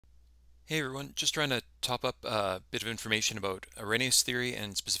Hey everyone, just trying to top up a bit of information about Arrhenius theory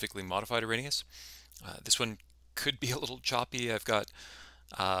and specifically modified Arrhenius. This one could be a little choppy. I've got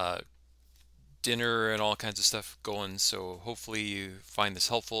uh, dinner and all kinds of stuff going, so hopefully you find this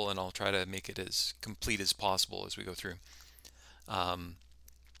helpful and I'll try to make it as complete as possible as we go through. Um,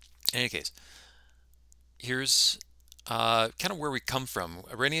 in any case, here's kind of where we come from.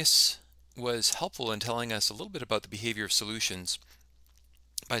 Arrhenius was helpful in telling us a little bit about the behavior of solutions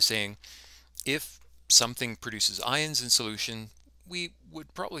by saying if something produces ions in solution, we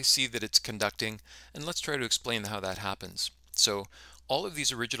would probably see that it's conducting, and let's try to explain how that happens. So all of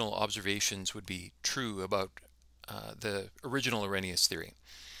these original observations would be true about the original Arrhenius theory.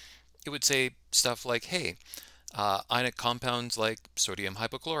 It would say stuff like, hey, ionic compounds like sodium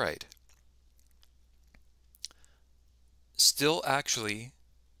hypochlorite still actually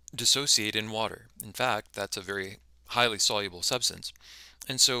dissociate in water. In fact, that's a very highly soluble substance.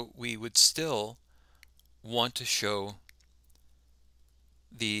 And so we would still want to show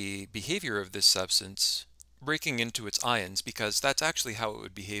the behavior of this substance breaking into its ions because that's actually how it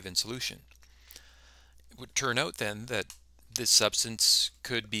would behave in solution. It would turn out then that this substance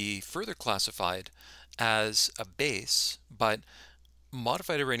could be further classified as a base, but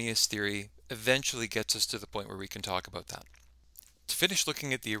modified Arrhenius theory eventually gets us to the point where we can talk about that. To finish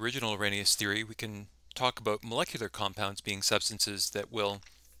looking at the original Arrhenius theory, we can talk about molecular compounds being substances that will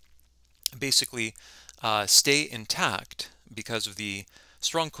basically stay intact because of the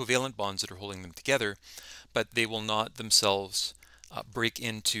strong covalent bonds that are holding them together, but they will not themselves break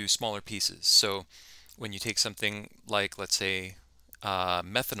into smaller pieces. So when you take something like, let's say,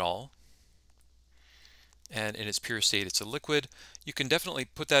 methanol, and in its pure state it's a liquid, you can definitely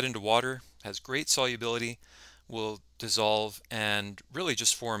put that into water, has great solubility, will dissolve and really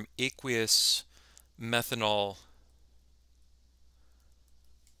just form aqueous methanol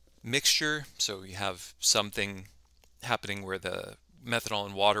mixture. So you have something happening where the methanol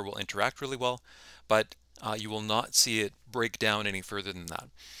and water will interact really well, but you will not see it break down any further than that.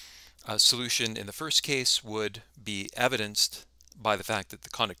 A solution in the first case would be evidenced by the fact that the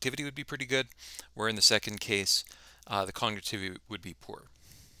conductivity would be pretty good, where in the second case the conductivity would be poor.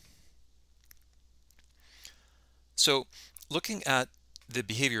 So looking at the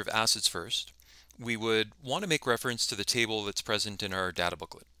behavior of acids first, we would want to make reference to the table that's present in our data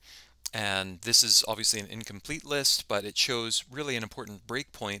booklet. And this is obviously an incomplete list, but it shows really an important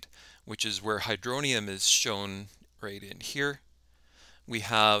breakpoint, which is where hydronium is shown right in here. We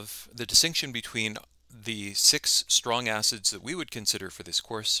have the distinction between the 6 strong acids that we would consider for this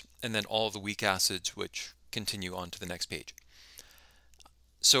course, and then all the weak acids which continue on to the next page.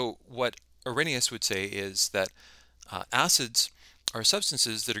 So what Arrhenius would say is that acids are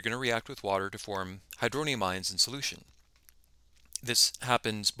substances that are going to react with water to form hydronium ions in solution. This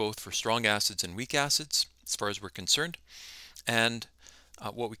happens both for strong acids and weak acids, as far as we're concerned. And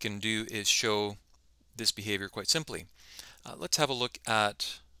what we can do is show this behavior quite simply. Let's have a look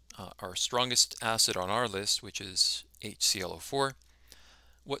at our strongest acid on our list, which is HClO4.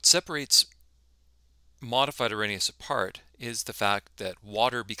 What separates modified Arrhenius apart is the fact that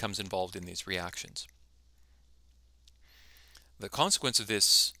water becomes involved in these reactions. The consequence of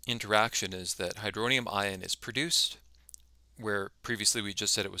this interaction is that hydronium ion is produced, where previously we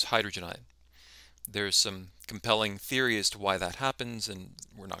just said it was hydrogen ion. There's some compelling theory as to why that happens, and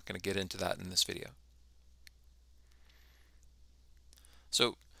we're not going to get into that in this video.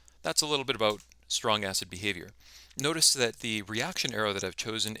 So that's a little bit about strong acid behavior. Notice that the reaction arrow that I've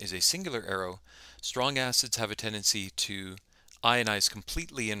chosen is a singular arrow. Strong acids have a tendency to ionize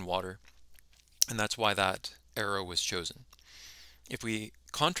completely in water, and that's why that arrow was chosen. If we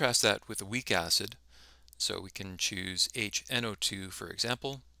contrast that with a weak acid, so we can choose HNO2 for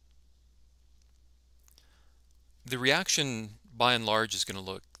example, the reaction by and large is going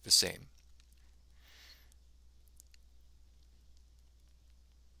to look the same.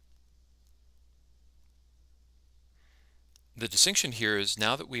 The distinction here is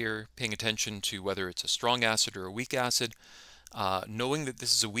now that we are paying attention to whether it's a strong acid or a weak acid, knowing that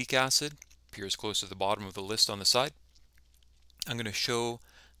this is a weak acid, appears close to the bottom of the list on the side, I'm going to show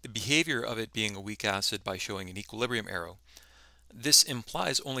the behavior of it being a weak acid by showing an equilibrium arrow. This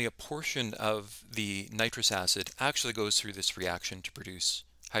implies only a portion of the nitrous acid actually goes through this reaction to produce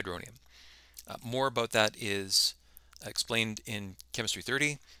hydronium. More about that is explained in Chemistry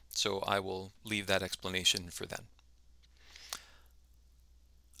 30, so I will leave that explanation for then.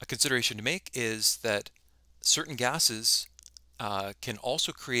 A consideration to make is that certain gases can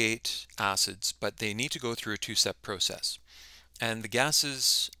also create acids, but they need to go through a two-step process. And the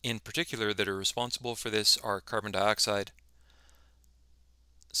gases in particular that are responsible for this are carbon dioxide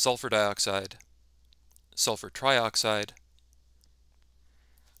sulfur dioxide, sulfur trioxide,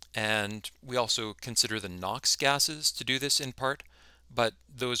 and we also consider the NOx gases to do this in part, but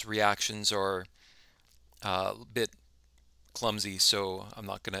those reactions are a bit clumsy, so I'm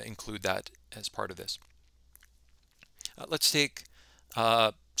not going to include that as part of this. Let's take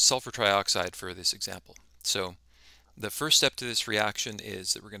sulfur trioxide for this example. So the first step to this reaction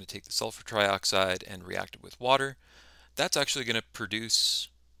is that we're going to take the sulfur trioxide and react it with water. That's actually going to produce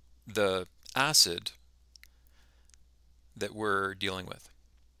the acid that we're dealing with.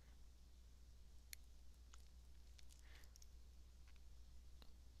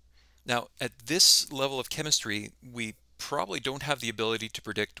 Now, at this level of chemistry, we probably don't have the ability to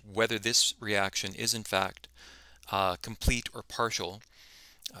predict whether this reaction is in fact complete or partial.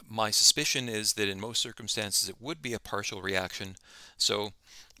 My suspicion is that in most circumstances it would be a partial reaction, so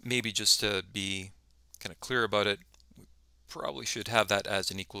maybe just to be kind of clear about it, we probably should have that as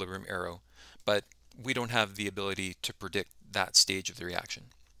an equilibrium arrow, but we don't have the ability to predict that stage of the reaction.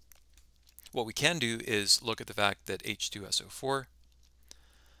 What we can do is look at the fact that H2SO4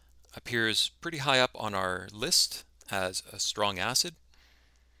 appears pretty high up on our list as a strong acid.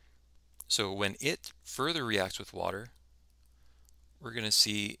 So when it further reacts with water, we're going to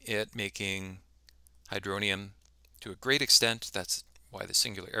see it making hydronium to a great extent. That's why the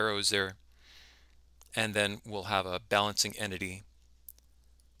singular arrow is there. And then we'll have a balancing entity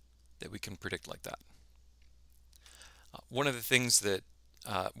that we can predict like that. One of the things that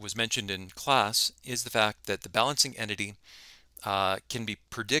was mentioned in class is the fact that the balancing entity can be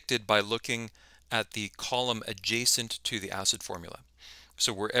predicted by looking at the column adjacent to the acid formula.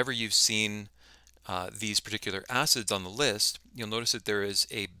 So wherever you've seen these particular acids on the list, you'll notice that there is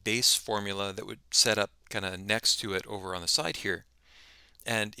a base formula that would set up kind of next to it over on the side here.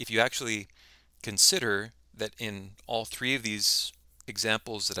 And if you actually consider that in all three of these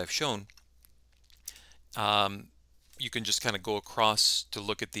examples that I've shown, you can just kind of go across to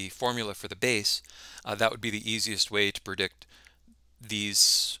look at the formula for the base. That would be the easiest way to predict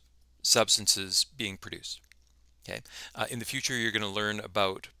these substances being produced. Okay. In the future, you're going to learn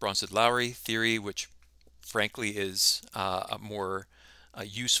about Bronsted-Lowry theory, which frankly is a more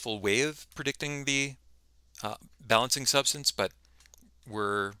useful way of predicting the balancing substance, but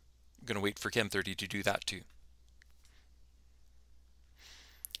we're going to wait for Chem 30 to do that too.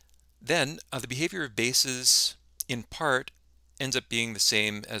 Then the behavior of bases in part ends up being the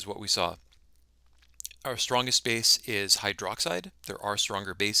same as what we saw. Our strongest base is hydroxide. There are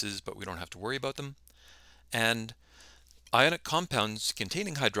stronger bases, but we don't have to worry about them. And ionic compounds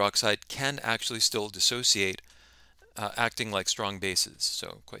containing hydroxide can actually still dissociate, acting like strong bases.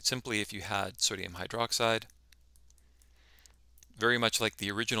 So quite simply, if you had sodium hydroxide, very much like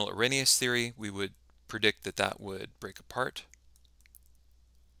the original Arrhenius theory, we would predict that that would break apart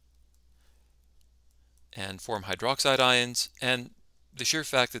and form hydroxide ions. And the sheer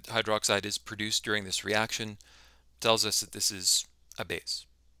fact that hydroxide is produced during this reaction tells us that this is a base.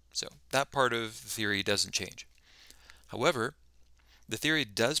 So that part of the theory doesn't change. However, the theory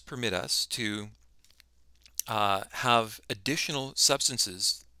does permit us to have additional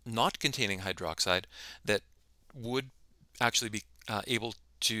substances not containing hydroxide that would actually be able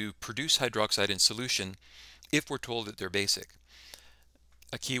to produce hydroxide in solution if we're told that they're basic.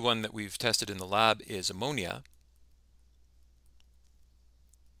 A key one that we've tested in the lab is ammonia.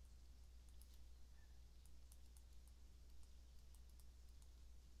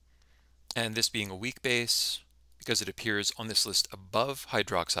 And this being a weak base, because it appears on this list above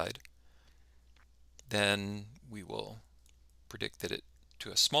hydroxide, then we will predict that it,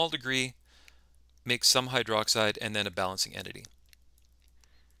 to a small degree, makes some hydroxide and then a balancing entity.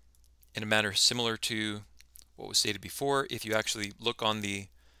 In a manner similar to what was stated before, if you actually look on the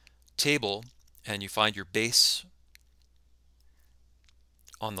table and you find your base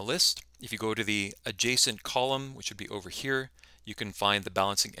on the list, if you go to the adjacent column, which would be over here, you can find the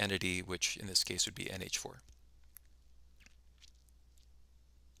balancing entity, which in this case would be NH4.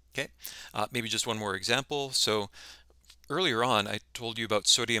 Okay, maybe just one more example. So earlier on, I told you about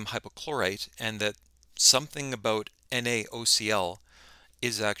sodium hypochlorite and that something about NaOCl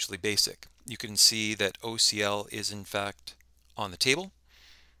is actually basic. You can see that OCl is in fact on the table.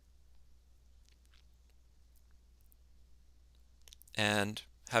 And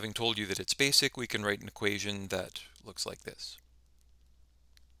having told you that it's basic, we can write an equation that looks like this.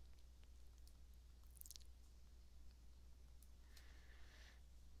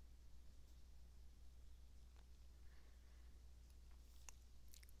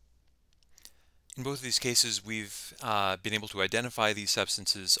 In both of these cases, we've been able to identify these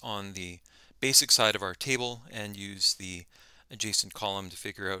substances on the basic side of our table and use the adjacent column to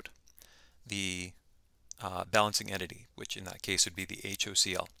figure out the balancing entity, which in that case would be the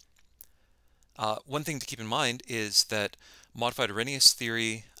HOCl. One thing to keep in mind is that modified Arrhenius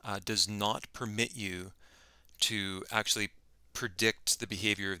theory does not permit you to actually predict the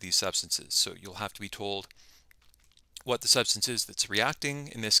behavior of these substances. So you'll have to be told what the substance is that's reacting.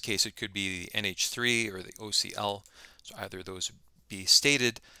 In this case, it could be the NH3 or the OCl. So either of those would be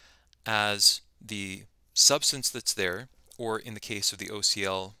stated as the substance that's there, or in the case of the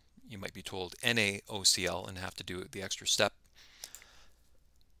OCl, you might be told NaOCl and have to do the extra step.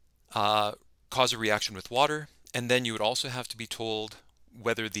 Cause a reaction with water, and then you would also have to be told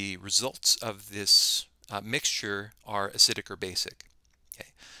whether the results of this mixture are acidic or basic.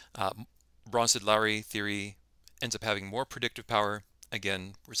 Okay. Bronsted-Lowry theory ends up having more predictive power.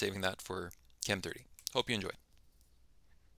 Again, we're saving that for Chem 30. Hope you enjoyed.